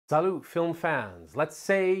Salut, film fans. Let's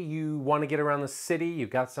say you want to get around the city, you've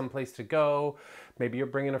got someplace to go, maybe you're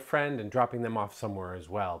bringing a friend and dropping them off somewhere as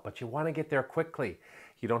well, but you want to get there quickly.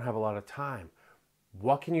 You don't have a lot of time.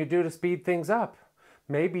 What can you do to speed things up?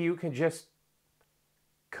 Maybe you can just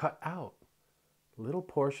cut out little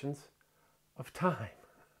portions of time.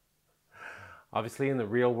 Obviously, in the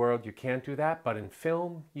real world, you can't do that, but in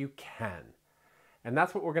film, you can. And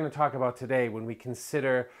that's what we're going to talk about today when we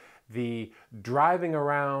consider the driving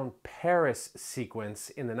around Paris sequence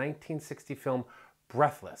in the 1960 film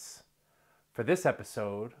Breathless, for this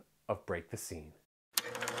episode of Break the Scene.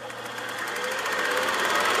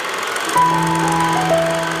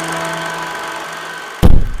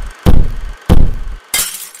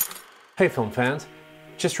 Hey film fans,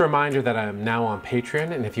 just a reminder that I'm now on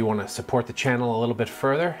Patreon, and if you want to support the channel a little bit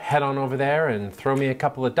further, head on over there and throw me a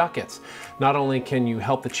couple of ducats. Not only can you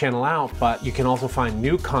help the channel out, but you can also find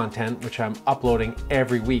new content which I'm uploading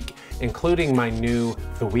every week, including my new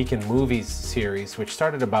The Week in Movies series, which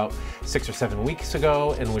started about 6 or 7 weeks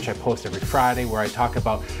ago, and which I post every Friday, where I talk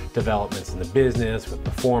about developments in the business, with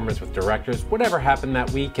performers, with directors, whatever happened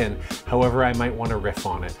that week, and however I might want to riff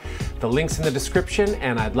on it. The link's in the description,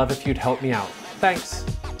 and I'd love if you'd help me out. Thanks.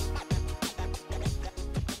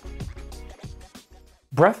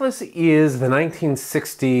 Breathless is the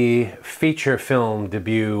 1960 feature film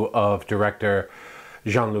debut of director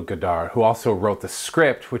Jean-Luc Godard, who also wrote the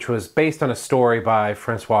script, which was based on a story by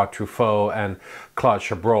François Truffaut and Claude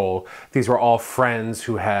Chabrol. These were all friends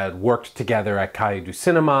who had worked together at Cahiers du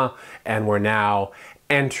Cinema and were now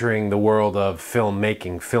entering the world of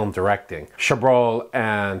filmmaking, film directing. Chabrol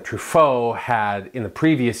and Truffaut had, in the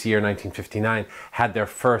previous year, 1959, had their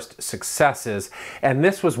first successes, and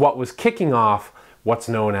this was what was kicking off what's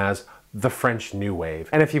known as the French New Wave.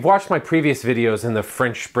 And if you've watched my previous videos in the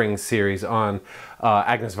French Spring series on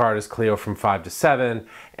Agnes Varda's Cleo from 5 to 7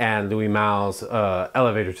 and Louis Malle's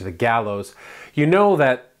Elevator to the Gallows, you know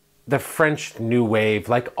that the French New Wave,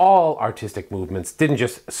 like all artistic movements, didn't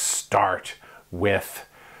just start with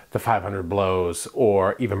the 500 Blows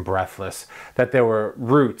or even Breathless, that there were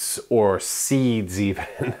roots or seeds even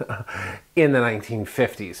in the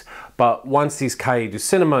 1950s. But once these Cahiers du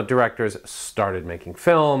Cinema directors started making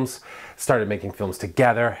films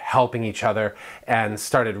together, helping each other, and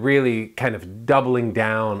started really kind of doubling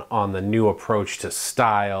down on the new approach to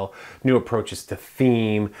style, new approaches to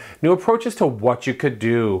theme, new approaches to what you could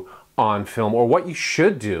do on film or what you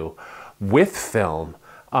should do with film,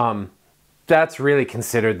 that's really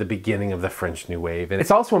considered the beginning of the French New Wave. And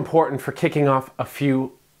it's also important for kicking off a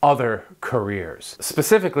few other careers.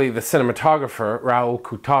 Specifically, the cinematographer, Raoul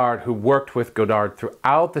Coutard, who worked with Godard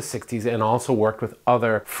throughout the 60s and also worked with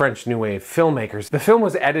other French New Wave filmmakers. The film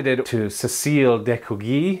was edited to Cécile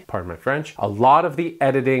Decugis, pardon my French. A lot of the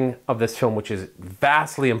editing of this film, which is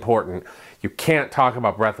vastly important, you can't talk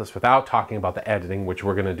about Breathless without talking about the editing, which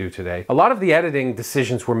we're gonna do today. A lot of the editing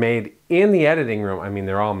decisions were made in the editing room. I mean,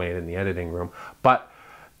 they're all made in the editing room, but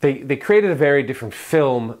they created a very different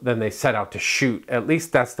film than they set out to shoot. At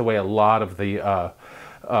least that's the way a lot of the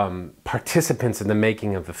participants in the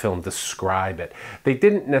making of the film describe it. They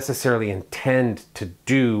didn't necessarily intend to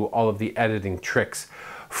do all of the editing tricks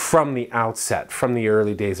from the outset, from the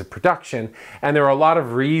early days of production, and there are a lot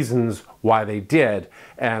of reasons why they did,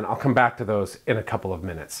 and I'll come back to those in a couple of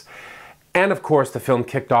minutes. And of course, the film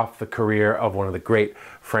kicked off the career of one of the great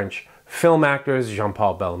French film actors,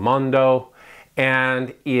 Jean-Paul Belmondo,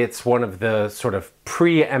 and it's one of the sort of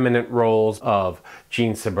preeminent roles of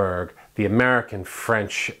Jean Seberg, the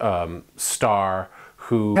American-French star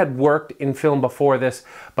who had worked in film before this,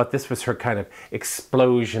 but this was her kind of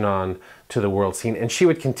explosion on to the world scene. And she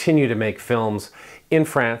would continue to make films in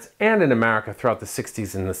France and in America throughout the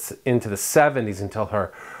 60s and into the 70s until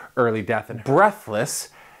her early death. And Breathless,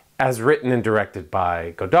 as written and directed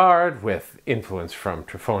by Godard with influence from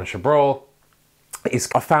Truffaut and Chabrol, is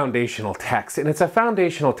a foundational text. And it's a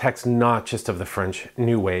foundational text not just of the French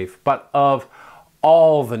New Wave, but of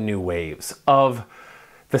all the new waves, of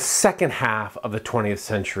the second half of the 20th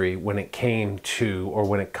century when it came to, or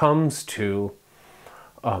when it comes to,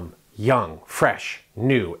 young, fresh,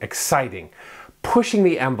 new, exciting, pushing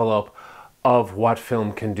the envelope of what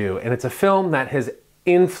film can do. And it's a film that has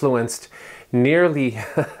influenced nearly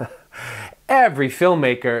every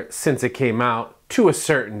filmmaker since it came out to a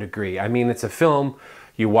certain degree. I mean, it's a film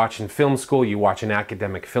you watch in film school, you watch in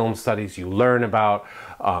academic film studies, you learn about.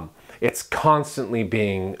 It's constantly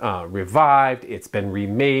being revived. It's been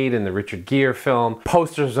remade in the Richard Gere film.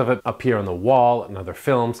 Posters of it appear on the wall in other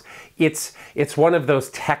films. It's one of those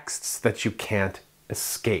texts that you can't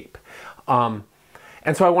escape.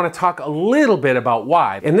 And so I want to talk a little bit about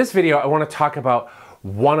why. In this video, I want to talk about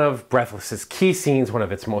one of Breathless's key scenes, one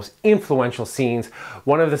of its most influential scenes,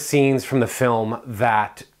 one of the scenes from the film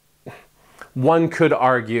that one could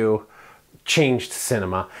argue changed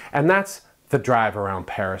cinema, and that's the drive around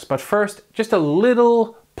Paris. But first, just a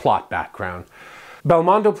little plot background.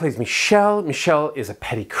 Belmondo plays Michel. Michel is a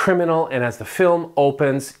petty criminal, and as the film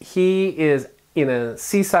opens, he is in a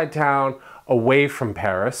seaside town away from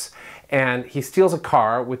Paris, and he steals a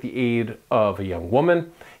car with the aid of a young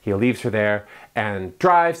woman. He leaves her there and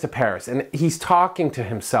drives to Paris, and he's talking to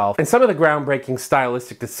himself. And some of the groundbreaking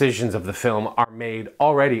stylistic decisions of the film are made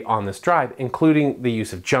already on this drive, including the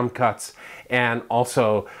use of jump cuts and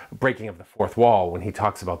also breaking of the fourth wall when he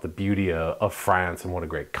talks about the beauty of France and what a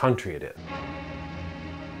great country it is.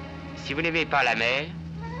 Si vous n'aimez pas la mer,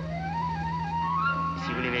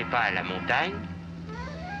 si vous n'aimez pas la montagne,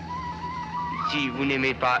 si vous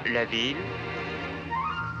n'aimez pas la ville,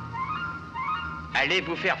 allez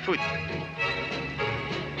vous faire foutre.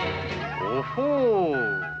 Oh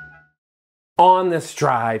oh! On this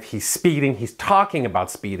drive, he's speeding, he's talking about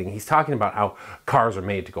speeding, he's talking about how cars are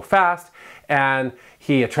made to go fast, and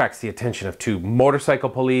he attracts the attention of two motorcycle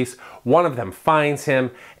police. One of them finds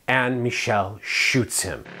him, and Michel shoots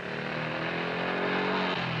him.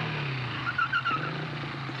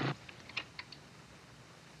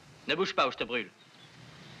 Ne bouge pas ou je te brûle.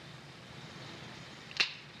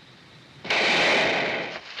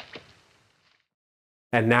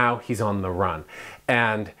 And now he's on the run.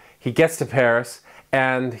 And he gets to Paris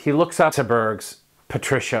and he looks up Seberg's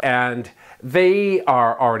Patricia, and they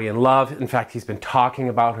are already in love. In fact, he's been talking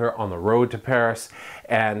about her on the road to Paris,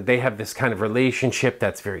 and they have this kind of relationship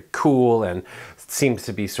that's very cool and seems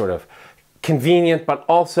to be sort of convenient, but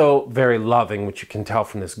also very loving, which you can tell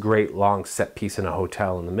from this great long set piece in a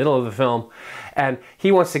hotel in the middle of the film. And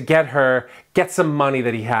he wants to get her, get some money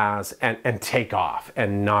that he has, and take off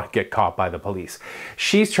and not get caught by the police.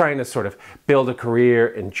 She's trying to sort of build a career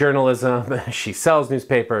in journalism. She sells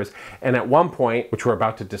newspapers, and at one point, which we're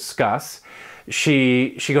about to discuss,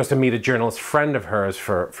 she goes to meet a journalist friend of hers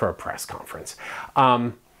for a press conference.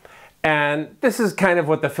 And this is kind of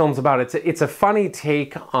what the film's about. It's a funny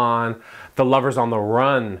take on the Lovers on the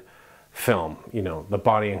Run film, you know, the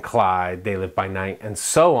Bonnie and Clyde, They Live by Night, and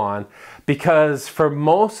so on, because for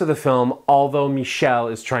most of the film, although Michel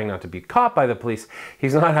is trying not to be caught by the police,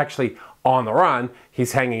 he's not actually on the run.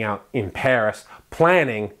 He's hanging out in Paris,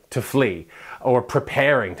 planning to flee, or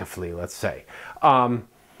preparing to flee, let's say.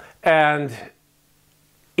 And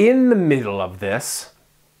in the middle of this,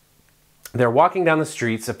 they're walking down the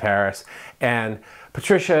streets of Paris, and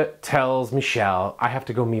Patricia tells Michel, I have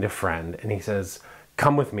to go meet a friend. And he says,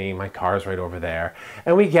 come with me, my car's right over there.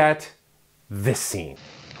 And we get this scene.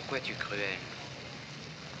 Pourquoi es-tu cruel?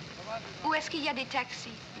 Où est-ce qu'il y a des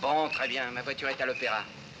taxis? Bon, très bien, ma voiture est à l'opéra.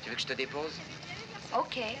 Tu veux que je te dépose?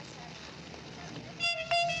 Ok. Et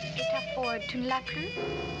ta Ford, tu ne l'as plus?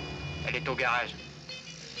 Elle est au garage.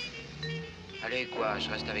 Allez, quoi, je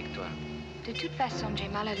reste avec toi. De toute façon, j'ai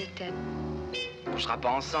mal à la tête. On ne sera pas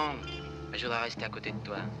ensemble, mais je voudrais rester à côté de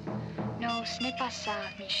toi. Non, ce n'est pas ça,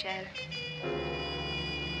 Michel.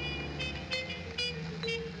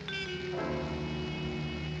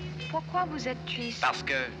 Pourquoi vous êtes triste? Parce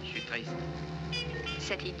que je suis triste.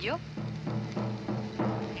 C'est idiot.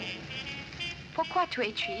 Pourquoi tu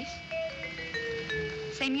es triste?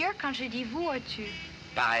 C'est mieux quand je dis vous ou tu.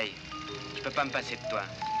 Pareil, tu peux pas me passer de toi.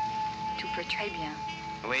 Tu peux très bien.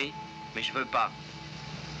 Oui, mais je veux pas.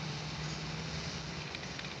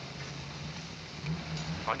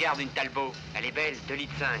 Regarde une Talbot, elle est belle, 2,5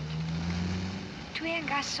 litres. Tu es un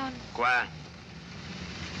garçon. Quoi?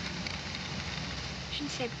 Je ne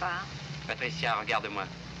sais pas. Patricia, regarde-moi.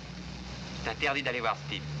 C'est interdit d'aller voir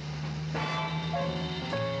ce type.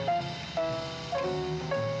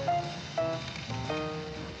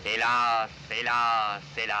 Hélas, hélas,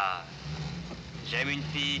 hélas. J'aime une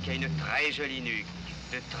fille qui a une très jolie nuque,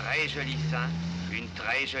 de très jolis seins, une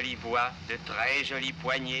très jolie voix, de très jolis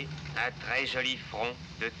poignets, un très joli front,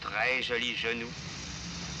 de très jolis genoux.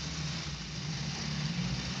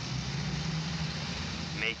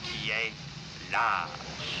 Mais qui est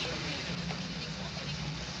lâche.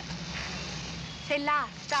 C'est là,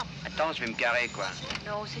 stop. Attends, je vais me garer, quoi.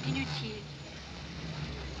 Non, c'est inutile.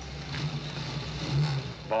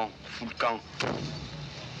 Bon, fous le camp.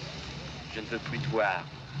 Je ne veux plus te voir.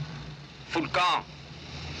 Fous le camp.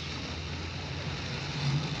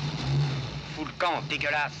 Fous le camp,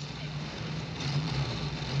 dégueulasse.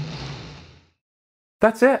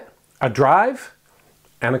 That's it. A drive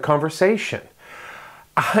and a conversation.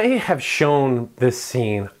 I have shown this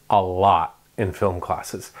scene a lot in film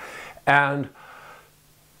classes. And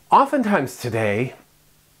oftentimes today,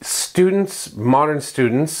 students, modern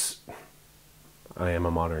students, I am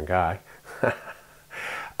a modern guy,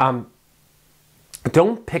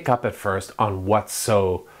 don't pick up at first on what's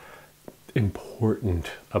so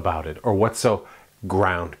important about it or what's so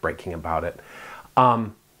groundbreaking about it.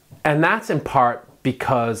 And that's in part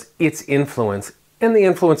because its influence and the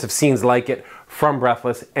influence of scenes like it from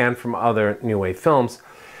Breathless and from other New Wave films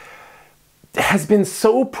has been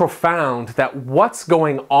so profound that what's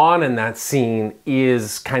going on in that scene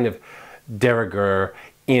is kind of de rigueur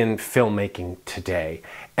in filmmaking today.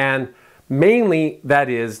 And mainly that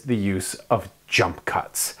is the use of jump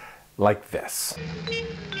cuts like this.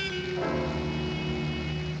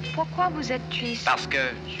 Pourquoi vous êtes triste? Parce que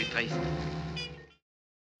je suis triste.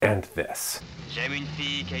 And this. J'aime une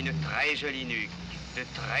fille qui a une très jolie nuque, de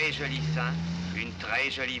très jolis seins, une très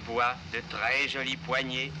jolie voix, de très jolis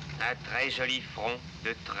poignets, un très joli front,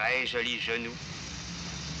 de très jolis genoux.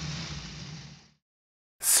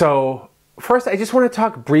 So, first I just want to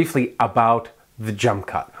talk briefly about the jump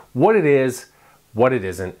cut. What it is, what it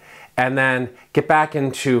isn't, and then get back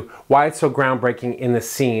into why it's so groundbreaking in the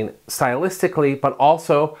scene stylistically, but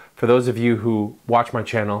also, for those of you who watch my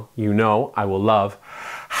channel, you know I will love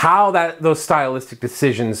how those stylistic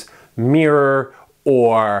decisions mirror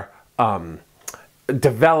or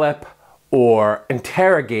develop or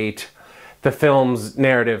interrogate the film's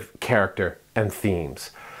narrative, character, and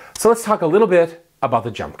themes. So let's talk a little bit about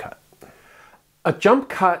the jump cut. A jump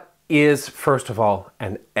cut is, first of all,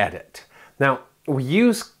 an edit. Now, we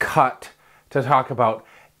use cut to talk about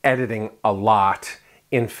editing a lot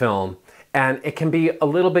in film, and it can be a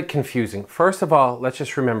little bit confusing. First of all, let's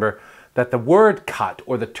just remember that the word cut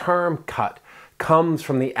or the term cut comes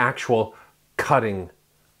from the actual cutting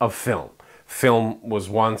of film. Film was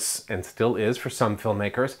once, and still is for some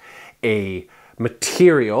filmmakers, a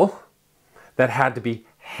material that had to be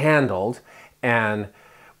handled, and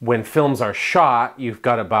when films are shot, you've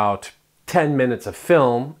got about 10 minutes of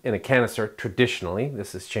film in a canister, traditionally.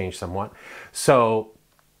 This has changed somewhat. So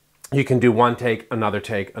you can do one take, another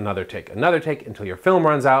take, another take, another take until your film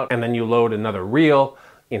runs out, and then you load another reel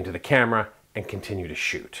into the camera and continue to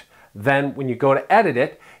shoot. Then when you go to edit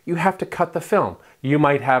it, you have to cut the film. You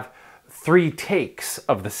might have 3 takes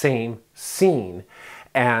of the same scene,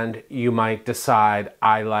 and you might decide,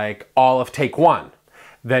 I like all of take 1.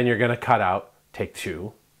 Then you're gonna cut out take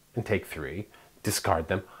 2 and take 3, discard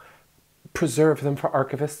them, preserve them for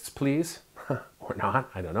archivists, please, or not,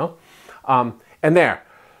 I don't know. And there,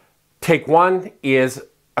 take 1 is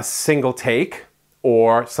a single take,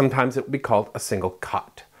 or sometimes it would be called a single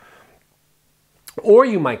cut. Or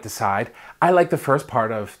you might decide, I like the first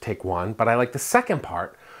part of take 1, but I like the second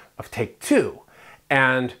part of take 2.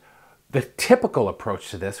 And the typical approach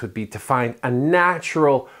to this would be to find a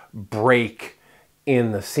natural break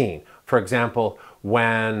in the scene. For example,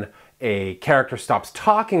 when a character stops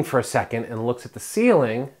talking for a second and looks at the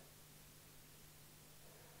ceiling,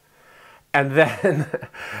 and then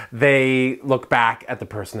they look back at the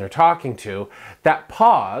person they're talking to, that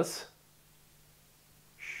pause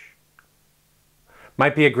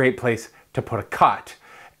might be a great place to put a cut,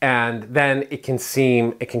 and then it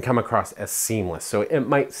can come across as seamless. So it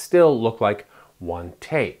might still look like one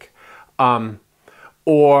take.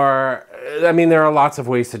 Or, I mean, there are lots of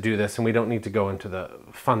ways to do this, and we don't need to go into the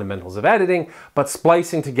fundamentals of editing, but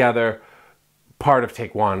splicing together part of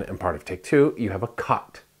take 1 and part of take 2, you have a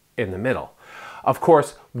cut in the middle. Of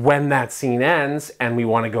course, when that scene ends and we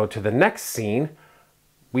want to go to the next scene,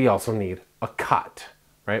 we also need a cut,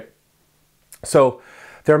 right? So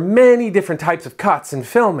there are many different types of cuts in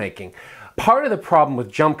filmmaking. Part of the problem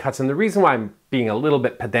with jump cuts, and the reason why I'm being a little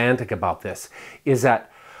bit pedantic about this, is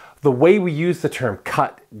that the way we use the term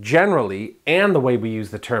cut generally and the way we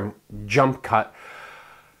use the term jump cut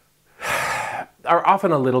are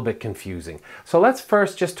often a little bit confusing. So let's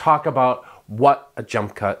first just talk about what a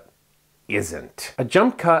jump cut isn't. A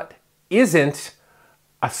jump cut isn't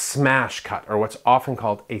a smash cut, or what's often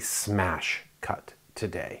called a smash cut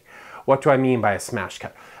today. What do I mean by a smash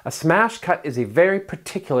cut? A smash cut is a very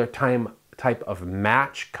particular type of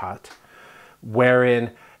match cut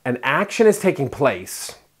wherein an action is taking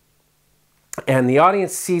place and the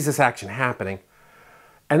audience sees this action happening,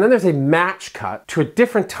 and then there's a match cut to a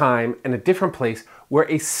different time and a different place where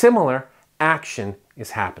a similar action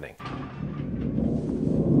is happening.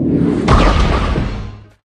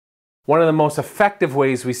 One of the most effective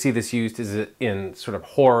ways we see this used is in sort of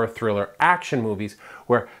horror, thriller, action movies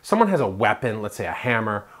where someone has a weapon, let's say a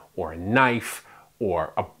hammer or a knife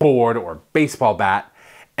or a board or a baseball bat,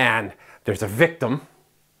 and there's a victim,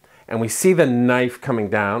 and we see the knife coming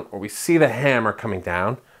down or we see the hammer coming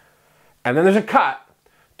down, and then there's a cut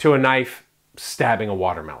to a knife stabbing a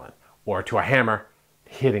watermelon, or to a hammer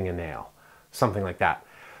hitting a nail, something like that.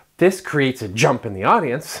 This creates a jump in the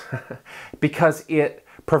audience because it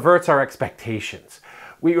perverts our expectations.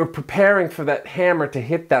 We were preparing for that hammer to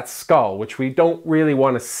hit that skull, which we don't really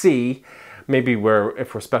want to see. Maybe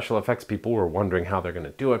if we're special effects people, we're wondering how they're going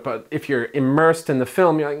to do it. But if you're immersed in the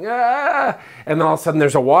film, you're like, ah! And then all of a sudden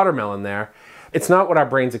there's a watermelon there. It's not what our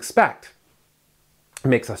brains expect. It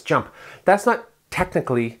makes us jump. That's not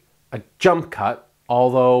technically a jump cut,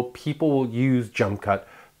 although people will use jump cut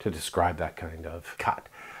to describe that kind of cut.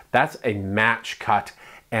 That's a match cut,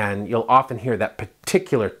 and you'll often hear that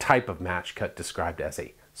particular type of match cut described as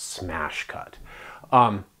a smash cut.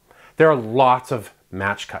 There are lots of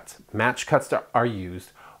match cuts. Match cuts are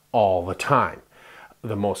used all the time.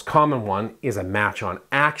 The most common one is a match on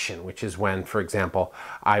action, which is when, for example,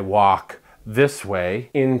 I walk this way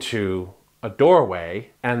into a doorway,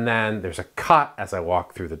 and then there's a cut as I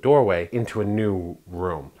walk through the doorway into a new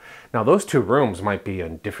room. Now, those two rooms might be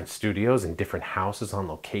in different studios, in different houses on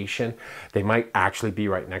location. They might actually be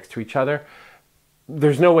right next to each other.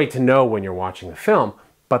 There's no way to know when you're watching the film,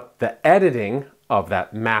 but the editing of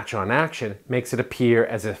that match on action makes it appear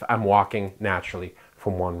as if I'm walking naturally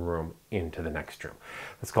from one room into the next room.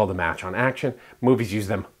 That's called a match on action. Movies use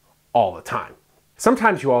them all the time.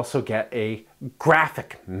 Sometimes you also get a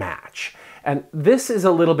graphic match. And this is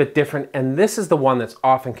a little bit different, and this is the one that's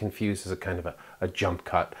often confused as a kind of a jump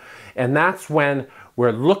cut. And that's when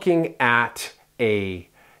we're looking at a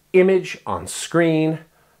image on screen,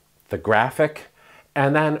 the graphic,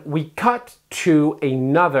 and then we cut to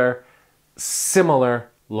another similar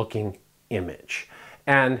looking image.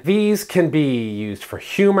 And these can be used for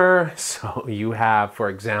humor. So you have, for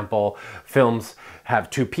example, films have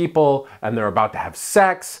two people and they're about to have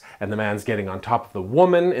sex, and the man's getting on top of the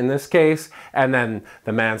woman in this case, and then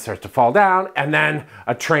the man starts to fall down, and then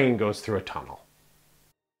a train goes through a tunnel.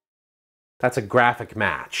 That's a graphic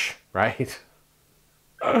match, right?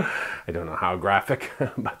 I don't know how graphic,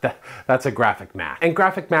 but that's a graphic match. And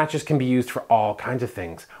graphic matches can be used for all kinds of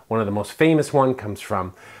things. One of the most famous one comes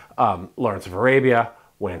from Lawrence of Arabia,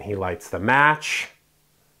 when he lights the match.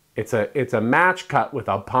 It's a match cut with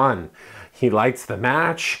a pun. He lights the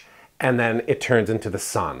match, and then it turns into the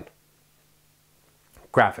sun.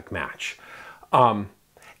 Graphic match. And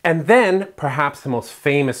then, perhaps the most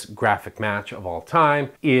famous graphic match of all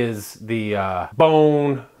time is the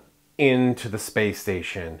bone into the space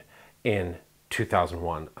station in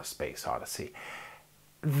 2001: A Space Odyssey.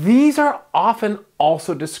 These are often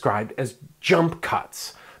also described as jump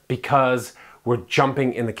cuts because we're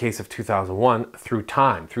jumping, in the case of 2001, through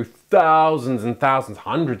time, through thousands and thousands,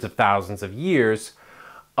 hundreds of thousands of years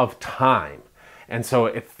of time. And so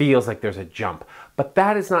it feels like there's a jump. But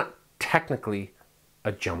that is not technically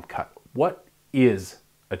a jump cut. What is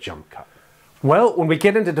a jump cut? Well, when we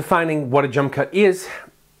get into defining what a jump cut is,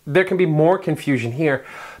 there can be more confusion here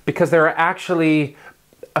because there are actually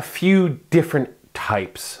a few different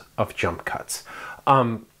types of jump cuts.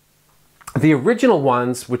 The original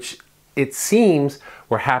ones, which it seems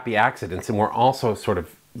were happy accidents and were also sort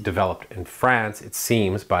of developed in France, it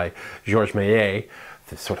seems, by Georges Méliès,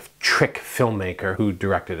 the sort of trick filmmaker who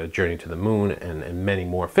directed A Journey to the Moon and many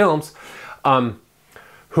more films,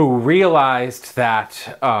 who realized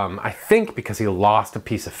that, I think because he lost a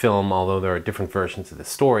piece of film, although there are different versions of the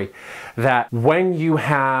story, that when you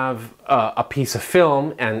have a piece of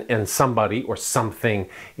film and somebody or something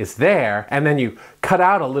is there, and then you cut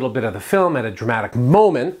out a little bit of the film at a dramatic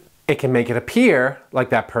moment, it can make it appear like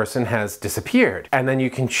that person has disappeared. And then you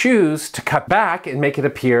can choose to cut back and make it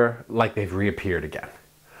appear like they've reappeared again.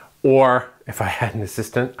 Or if I had an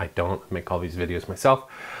assistant, I don't make all these videos myself,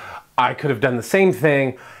 I could have done the same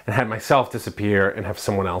thing and had myself disappear and have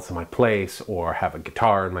someone else in my place, or have a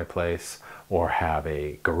guitar in my place, or have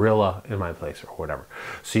a gorilla in my place, or whatever.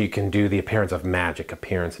 So you can do the appearance of magic,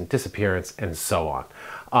 appearance and disappearance, and so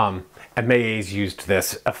on. And Méliès used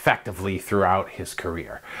this effectively throughout his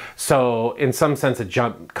career. So in some sense, a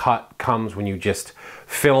jump cut comes when you just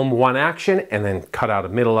film one action and then cut out a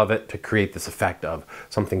middle of it to create this effect of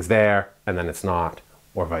something's there and then it's not,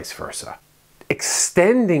 or vice versa.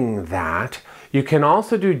 Extending that, you can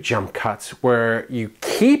also do jump cuts where you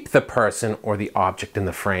keep the person or the object in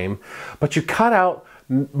the frame, but you cut out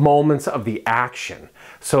moments of the action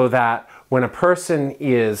so that when a person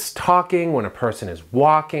is talking, when a person is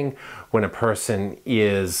walking, when a person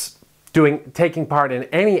is taking part in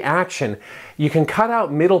any action, you can cut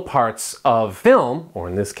out middle parts of film, or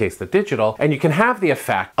in this case the digital, and you can have the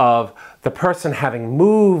effect of the person having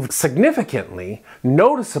moved significantly,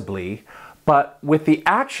 noticeably, but with the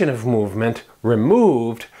action of movement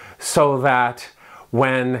removed, so that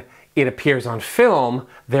when it appears on film,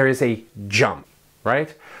 there is a jump,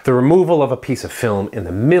 right? The removal of a piece of film in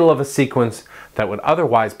the middle of a sequence that would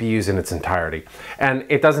otherwise be used in its entirety. And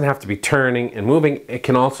it doesn't have to be turning and moving. It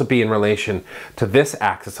can also be in relation to this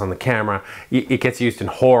axis on the camera. It gets used in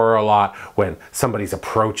horror a lot when somebody's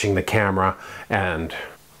approaching the camera and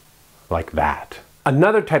like that.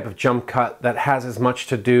 Another type of jump cut that has as much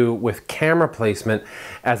to do with camera placement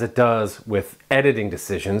as it does with editing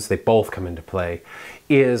decisions, they both come into play,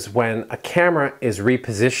 is when a camera is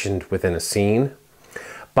repositioned within a scene,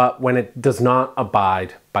 but when it does not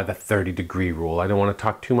abide by the 30-degree rule. I don't want to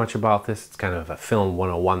talk too much about this. It's kind of a film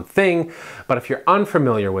 101 thing, but if you're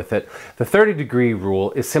unfamiliar with it, the 30-degree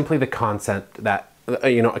rule is simply the concept that,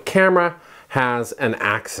 a camera has an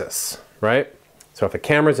axis, right? So if a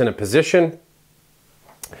camera's in a position,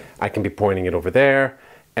 I can be pointing it over there,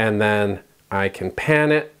 and then I can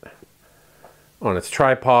pan it on its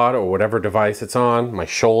tripod or whatever device it's on, my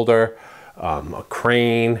shoulder, a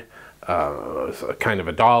crane, kind of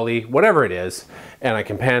a dolly, whatever it is, and I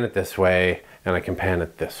can pan it this way, and I can pan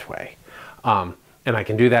it this way. And I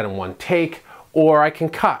can do that in one take, or I can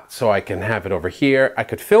cut. So I can have it over here. I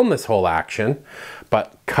could film this whole action,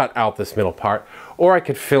 but cut out this middle part, or I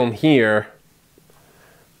could film here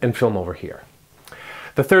and film over here.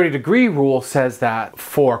 The 30-degree rule says that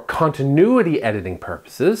for continuity editing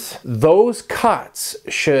purposes, those cuts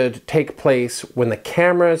should take place when the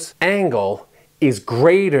camera's angle is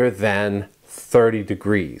greater than 30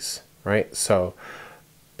 degrees, right? So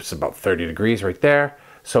it's about 30 degrees right there.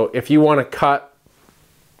 So if you want to cut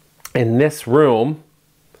in this room,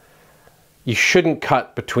 you shouldn't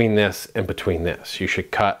cut between this and between this. You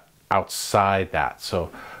should cut outside that.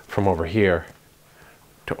 So from over here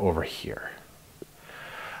to over here.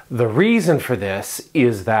 The reason for this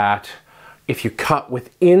is that if you cut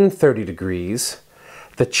within 30 degrees,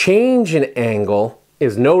 the change in angle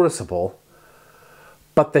is noticeable,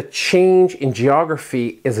 but the change in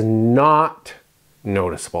geography is not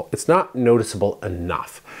noticeable. It's not noticeable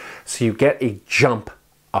enough. So you get a jump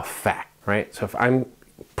effect, right? So if I'm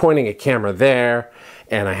pointing a camera there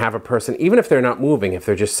and I have a person, even if they're not moving, if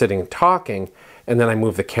they're just sitting and talking, and then I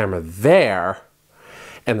move the camera there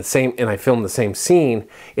and I film the same scene,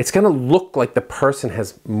 it's gonna look like the person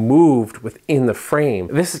has moved within the frame.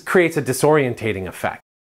 This creates a disorientating effect.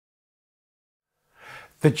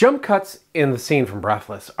 The jump cuts in the scene from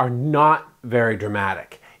Breathless are not very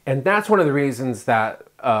dramatic. And that's one of the reasons that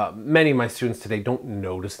many of my students today don't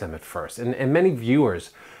notice them at first. And many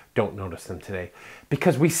viewers don't notice them today.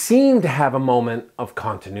 Because we seem to have a moment of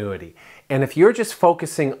continuity. And if you're just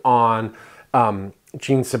focusing on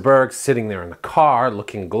Jean Seberg sitting there in the car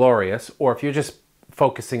looking glorious, or if you're just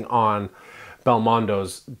focusing on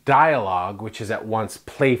Belmondo's dialogue, which is at once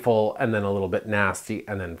playful and then a little bit nasty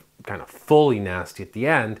and then kind of fully nasty at the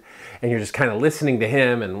end, and you're just kind of listening to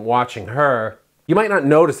him and watching her, you might not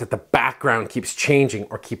notice that the background keeps changing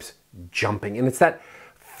or keeps jumping. And it's that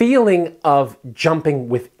feeling of jumping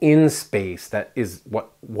within space that is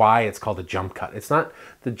why it's called a jump cut. It's not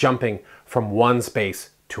the jumping from one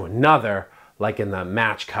space to another, like in the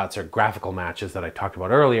match cuts or graphical matches that I talked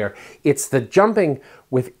about earlier. It's the jumping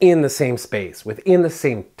within the same space, within the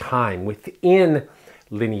same time, within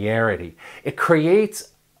linearity. It creates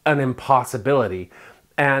an impossibility,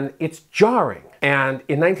 and it's jarring. And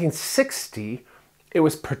in 1960, it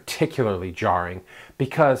was particularly jarring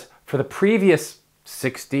because for the previous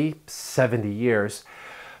 60, 70 years,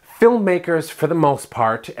 filmmakers, for the most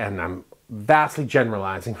part, and I'm vastly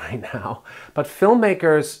generalizing right now, but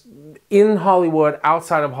filmmakers in Hollywood,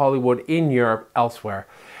 outside of Hollywood, in Europe, elsewhere,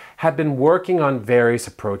 have been working on various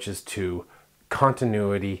approaches to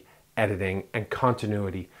continuity editing and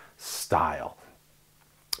continuity style.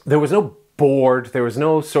 There was no board, there was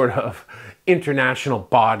no sort of international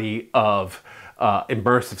body of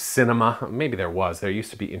immersive cinema. Maybe there was. There used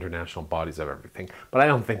to be international bodies of everything, but I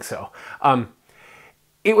don't think so.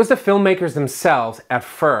 It was the filmmakers themselves at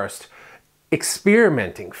first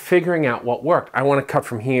experimenting, figuring out what worked. I want to cut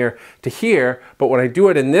from here to here, but when I do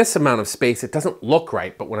it in this amount of space, it doesn't look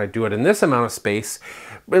right. But when I do it in this amount of space,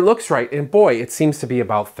 it looks right. And boy, it seems to be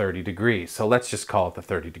about 30 degrees. So let's just call it the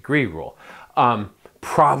 30-degree rule.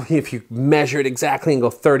 Probably if you measure it exactly and go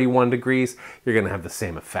 31 degrees, you're going to have the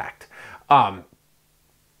same effect.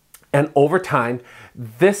 And over time,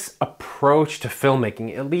 this approach to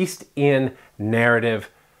filmmaking, at least in narrative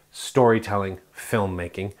storytelling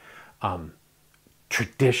filmmaking,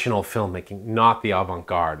 traditional filmmaking, not the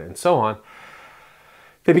avant-garde and so on,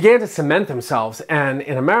 they began to cement themselves. And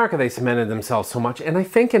in America, they cemented themselves so much, and I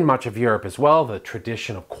think in much of Europe as well, the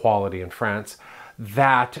tradition of quality in France,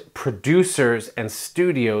 that producers and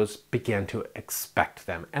studios began to expect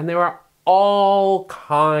them. And there are all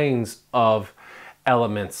kinds of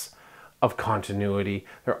elements of continuity.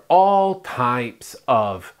 There are all types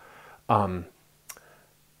of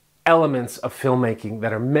elements of filmmaking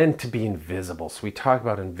that are meant to be invisible. So we talk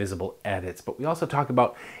about invisible edits, but we also talk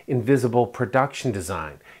about invisible production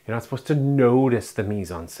design. You're not supposed to notice the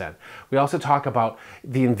mise-en-scène. We also talk about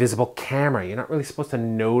the invisible camera. You're not really supposed to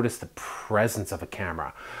notice the presence of a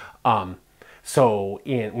camera. So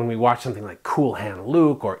when we watch something like Cool Hand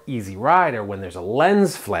Luke or Easy Rider, when there's a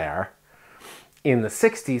lens flare in the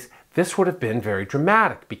 60s, this would have been very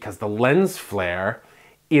dramatic because the lens flare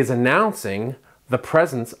is announcing the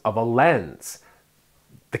presence of a lens.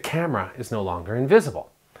 The camera is no longer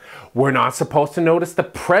invisible. We're not supposed to notice the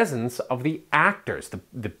presence of the actors,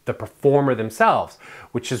 the performer themselves,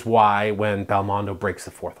 which is why when Belmondo breaks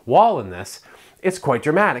the fourth wall in this, it's quite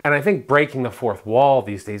dramatic. And I think breaking the fourth wall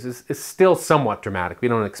these days is still somewhat dramatic. We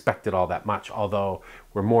don't expect it all that much, although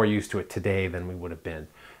we're more used to it today than we would have been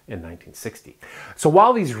in 1960. So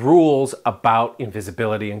while these rules about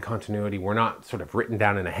invisibility and continuity were not sort of written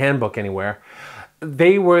down in a handbook anywhere,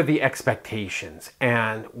 they were the expectations.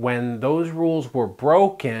 And when those rules were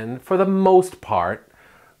broken, for the most part,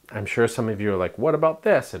 I'm sure some of you are like, what about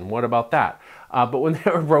this and what about that? But when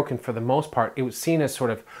they were broken, for the most part, it was seen as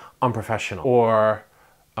sort of unprofessional or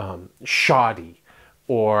shoddy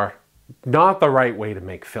or not the right way to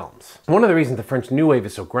make films. One of the reasons the French New Wave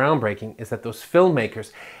is so groundbreaking is that those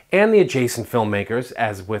filmmakers and the adjacent filmmakers,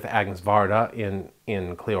 as with Agnes Varda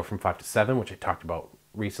in Cleo from 5 to 7, which I talked about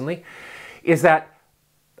recently, is that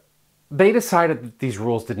they decided that these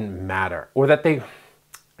rules didn't matter, or that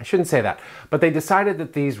I shouldn't say that, but they decided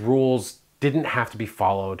that these rules didn't have to be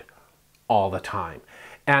followed all the time.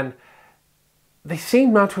 And they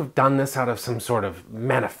seem not to have done this out of some sort of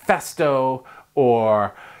manifesto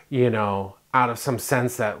or, you know, out of some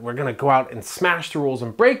sense that we're going to go out and smash the rules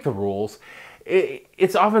and break the rules.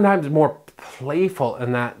 It's oftentimes more playful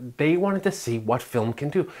in that they wanted to see what film can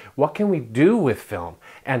do. What can we do with film?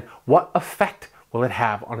 And what effect will it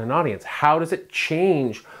have on an audience? How does it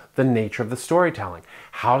change the nature of the storytelling?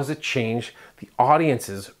 How does it change the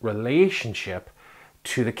audience's relationship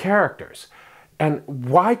to the characters? And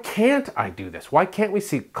why can't I do this? Why can't we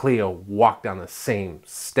see Cleo walk down the same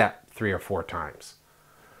step 3 or 4 times?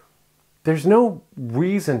 There's no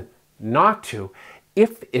reason not to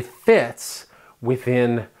if it fits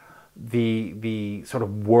within the sort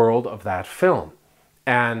of world of that film.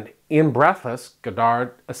 And in Breathless,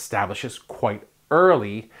 Godard establishes quite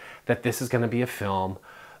early that this is going to be a film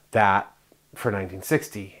that, for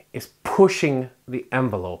 1960, is pushing the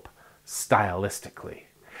envelope stylistically.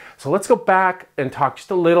 So let's go back and talk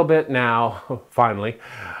just a little bit now, finally,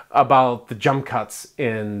 about the jump cuts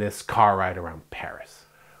in this car ride around Paris.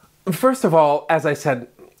 First of all, as I said,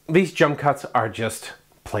 these jump cuts are just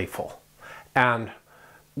playful. And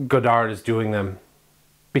Godard is doing them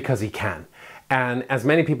because he can. And as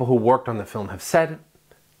many people who worked on the film have said,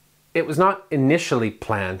 it was not initially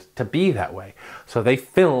planned to be that way. So they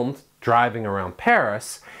filmed driving around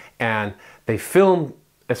Paris, and they filmed,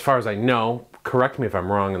 as far as I know, correct me if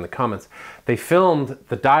I'm wrong in the comments, they filmed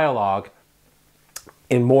the dialogue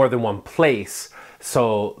in more than one place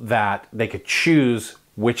so that they could choose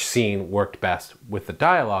which scene worked best with the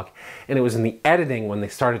dialogue. And it was in the editing when they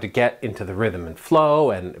started to get into the rhythm and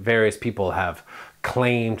flow, and various people have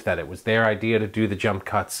claimed that it was their idea to do the jump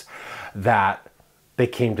cuts, that they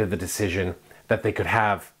came to the decision that they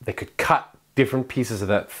could cut different pieces of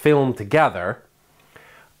that film together,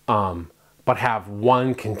 but have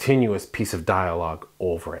one continuous piece of dialogue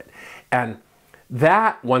over it. And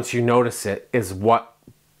that, once you notice it, is what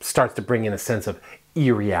starts to bring in a sense of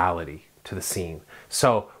irreality to the scene.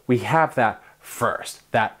 So we have that first,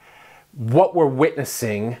 that what we're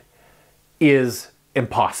witnessing is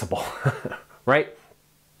impossible, right?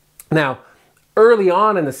 Now, early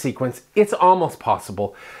on in the sequence, it's almost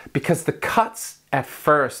possible because the cuts at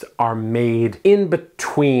first are made in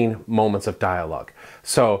between moments of dialogue.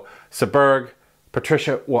 So Seberg,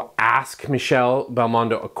 Patricia will ask Michel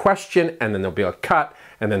Belmondo a question, and then there'll be a cut,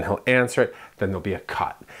 and then he'll answer it, then there'll be a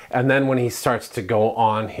cut. And then when he starts to go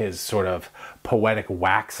on his sort of poetic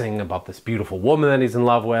waxing about this beautiful woman that he's in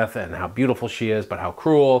love with and how beautiful she is, but how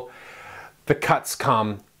cruel, the cuts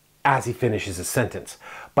come as he finishes a sentence.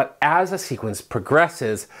 But as a sequence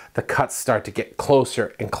progresses, the cuts start to get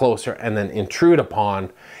closer and closer and then intrude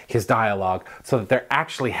upon his dialogue so that they're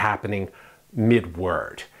actually happening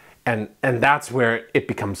mid-word. And that's where it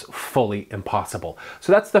becomes fully impossible.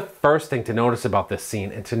 So that's the first thing to notice about this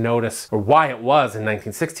scene, and to notice why it was in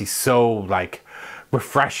 1960 so like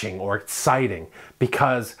refreshing or exciting,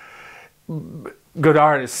 because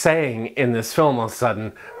Godard is saying in this film all of a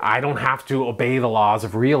sudden, I don't have to obey the laws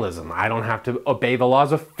of realism. I don't have to obey the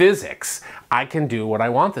laws of physics. I can do what I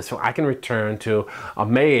want this film. I can return to a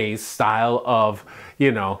Méliès style of,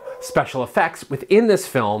 you know, special effects within this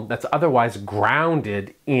film that's otherwise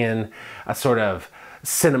grounded in a sort of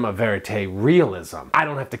cinema verite realism. I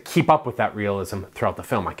don't have to keep up with that realism throughout the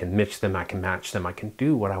film. I can mix them, I can match them, I can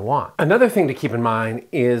do what I want. Another thing to keep in mind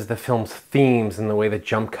is the film's themes and the way that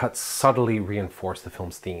jump cuts subtly reinforce the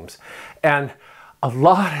film's themes. And a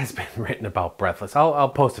lot has been written about Breathless. I'll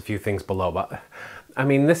post a few things below, but I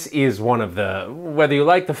mean, this is one of the, whether you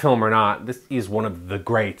like the film or not, this is one of the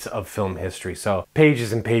greats of film history. So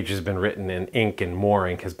pages and pages have been written, and ink and more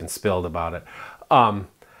ink has been spilled about it.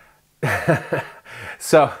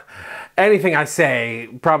 So anything I say,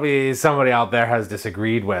 probably somebody out there has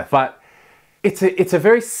disagreed with, but it's a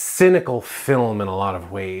very cynical film in a lot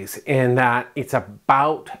of ways, in that it's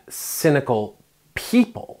about cynical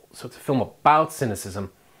people. So it's a film about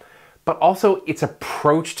cynicism, but also its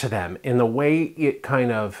approach to them in the way it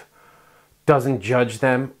kind of doesn't judge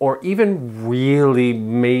them, or even really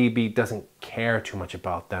maybe doesn't care too much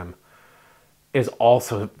about them, is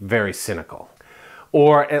also very cynical.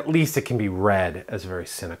 Or at least it can be read as very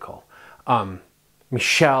cynical.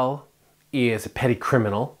 Michel is a petty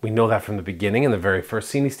criminal. We know that from the beginning. In the very first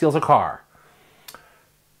scene, he steals a car.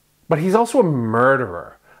 But he's also a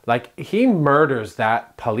murderer. Like, he murders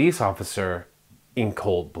that police officer in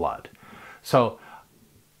cold blood. So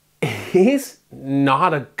he's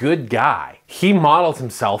not a good guy. He models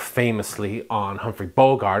himself famously on Humphrey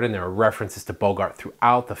Bogart, and there are references to Bogart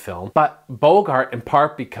throughout the film. But Bogart, in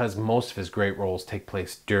part because most of his great roles take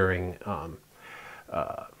place during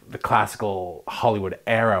the classical Hollywood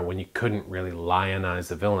era, when you couldn't really lionize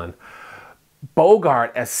the villain,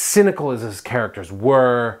 Bogart, as cynical as his characters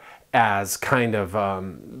were, as kind of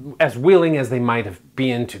as willing as they might have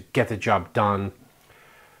been to get the job done,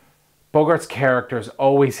 Bogart's characters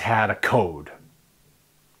always had a code.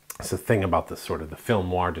 It's the thing about the sort of the film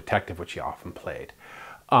noir detective, which he often played.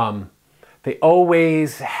 They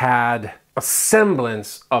always had a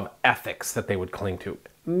semblance of ethics that they would cling to.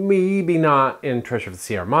 Maybe not in Treasure of the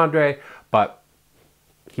Sierra Madre, but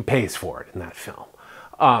he pays for it in that film.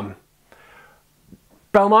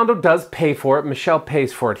 Belmondo does pay for it. Michel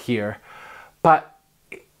pays for it here. But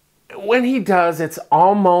when he does, it's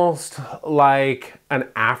almost like an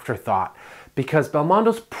afterthought, because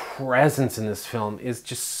Belmondo's presence in this film is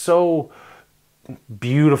just so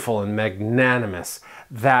beautiful and magnanimous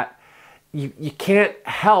that you can't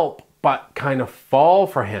help but kind of fall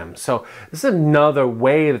for him. So this is another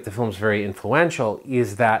way that the film's very influential,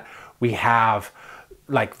 is that we have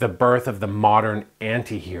like the birth of the modern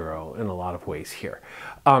anti-hero in a lot of ways here.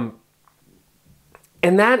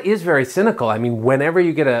 And that is very cynical. I mean, whenever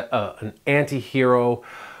you get an anti-hero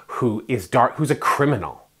who is dark, who's a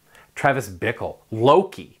criminal, Travis Bickle,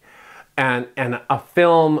 Loki, and a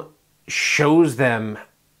film shows them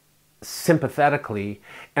sympathetically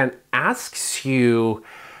and asks you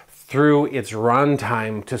through its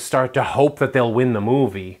runtime to start to hope that they'll win the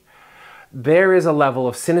movie, there is a level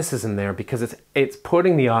of cynicism there, because it's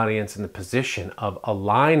putting the audience in the position of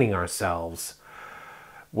aligning ourselves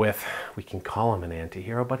with, we can call him an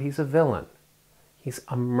anti-hero, but he's a villain. He's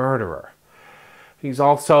a murderer. He's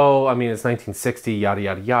also, I mean, it's 1960, yada,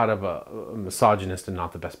 yada, yada, but a misogynist and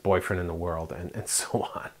not the best boyfriend in the world, and so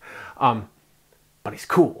on. But he's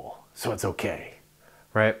cool, so it's okay,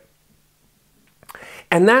 right?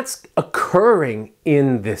 And that's occurring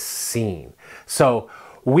in this scene. So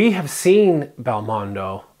we have seen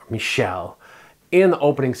Belmondo, Michel, in the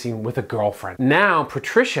opening scene with a girlfriend. Now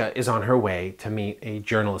Patricia is on her way to meet a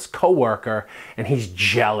journalist co-worker, and he's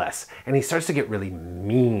jealous, and he starts to get really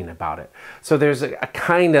mean about it. So there's a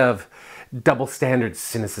kind of double standard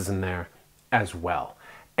cynicism there as well.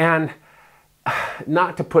 And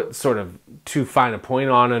not to put sort of too fine a point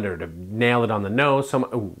on it or to nail it on the nose,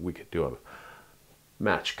 ooh, we could do a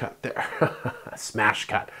match cut there. A smash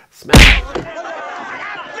cut. Smash.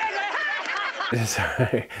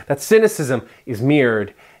 Sorry. That cynicism is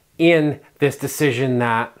mirrored in this decision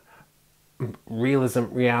that realism,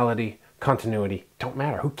 reality, continuity don't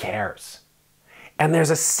matter. Who cares? And there's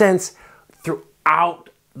a sense throughout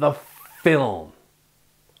the film.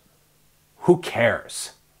 Who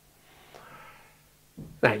cares?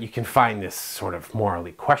 Now, you can find this sort of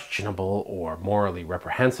morally questionable or morally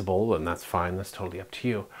reprehensible, and that's fine. That's totally up to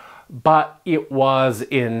you. But it was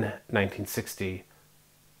in 1960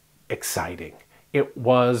 exciting. It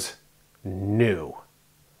was new.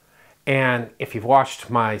 And if you've watched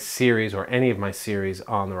my series or any of my series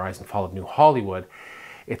on the rise and fall of New Hollywood,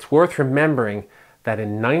 it's worth remembering that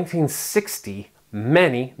in 1960,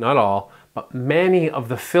 many, not all, but many of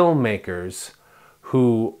the filmmakers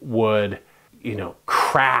who would, you know,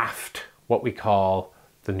 craft what we call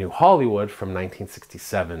the New Hollywood from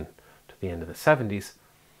 1967 to the end of the 70s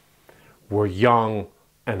were young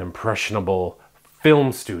and impressionable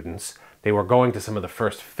film students. They were going to some of the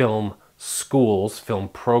first film schools, film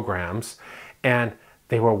programs, and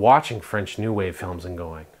they were watching French New Wave films and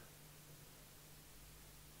going,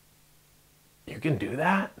 you can do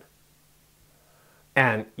that?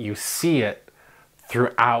 And you see it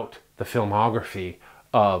throughout the filmography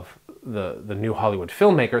of the New Hollywood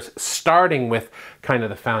filmmakers, starting with kind of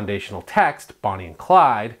the foundational text, Bonnie and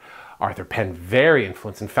Clyde. Arthur Penn, very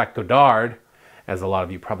influenced. In fact, Godard, as a lot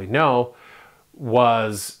of you probably know,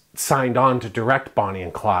 was signed on to direct Bonnie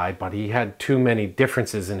and Clyde, but he had too many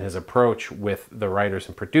differences in his approach with the writers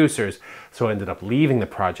and producers, so ended up leaving the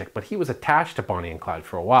project. But he was attached to Bonnie and Clyde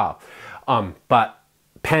for a while. But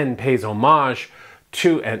Penn pays homage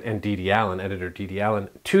to, and D.D. Allen, editor D.D. Allen,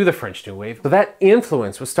 to the French New Wave. So that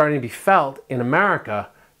influence was starting to be felt in America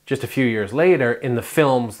just a few years later in the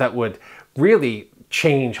films that would really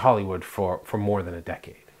change Hollywood for more than a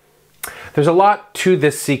decade. There's a lot to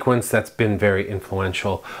this sequence that's been very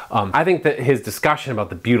influential. I think that his discussion about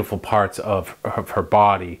the beautiful parts of her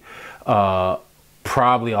body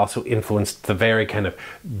probably also influenced the very kind of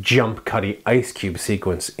jump-cutty Ice Cube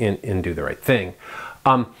sequence in Do the Right Thing.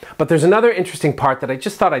 But there's another interesting part that I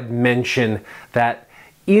just thought I'd mention that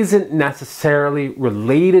isn't necessarily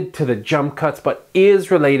related to the jump cuts, but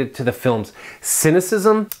is related to the film's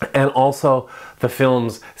cynicism and also the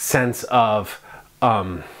film's sense of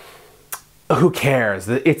who cares?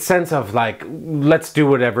 Its sense of like, let's do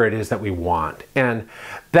whatever it is that we want. And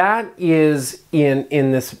that is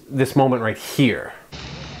in this moment right here.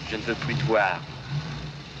 Je ne veux plus te voir.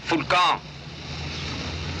 Fous le camp.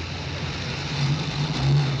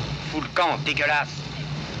 Fous le camp, dégueulasse.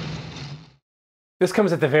 This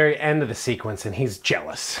comes at the very end of the sequence and he's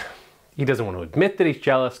jealous. He doesn't want to admit that he's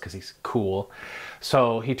jealous because he's cool.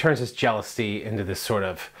 So he turns his jealousy into this sort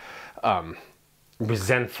of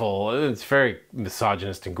resentful. It's very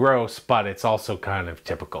misogynist and gross, but it's also kind of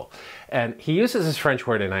typical. And he uses this French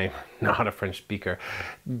word, and I'm not a French speaker,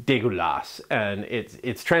 dégueulasse. And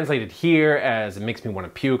it's translated here as it makes me want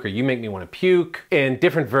to puke, or you make me want to puke. In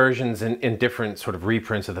different versions and in different sort of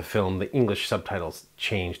reprints of the film, the English subtitles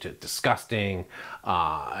change to disgusting,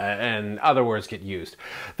 and other words get used.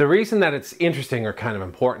 The reason that it's interesting or kind of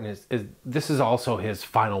important is this is also his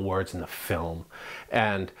final words in the film.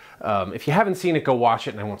 And if you haven't seen it, go watch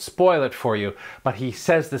it, and I won't spoil it for you, but he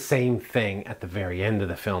says the same thing at the very end of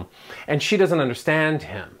the film. And she doesn't understand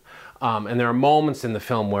him. And there are moments in the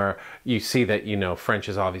film where you see that, you know, French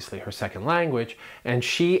is obviously her second language, and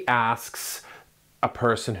she asks a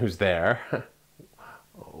person who's there,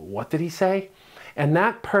 what did he say? And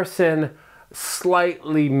that person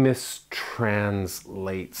slightly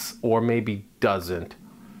mistranslates, or maybe doesn't,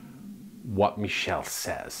 what Michel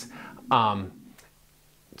says.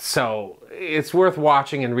 So it's worth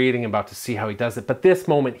watching and reading about to see how he does it. But this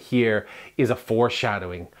moment here is a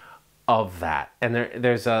foreshadowing of that. And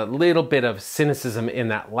there's a little bit of cynicism in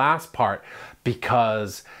that last part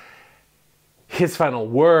because his final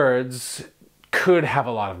words could have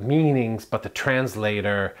a lot of meanings, but the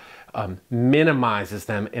translator minimizes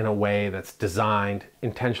them in a way that's designed,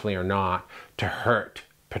 intentionally or not, to hurt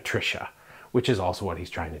Patricia, which is also what he's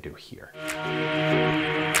trying to do here.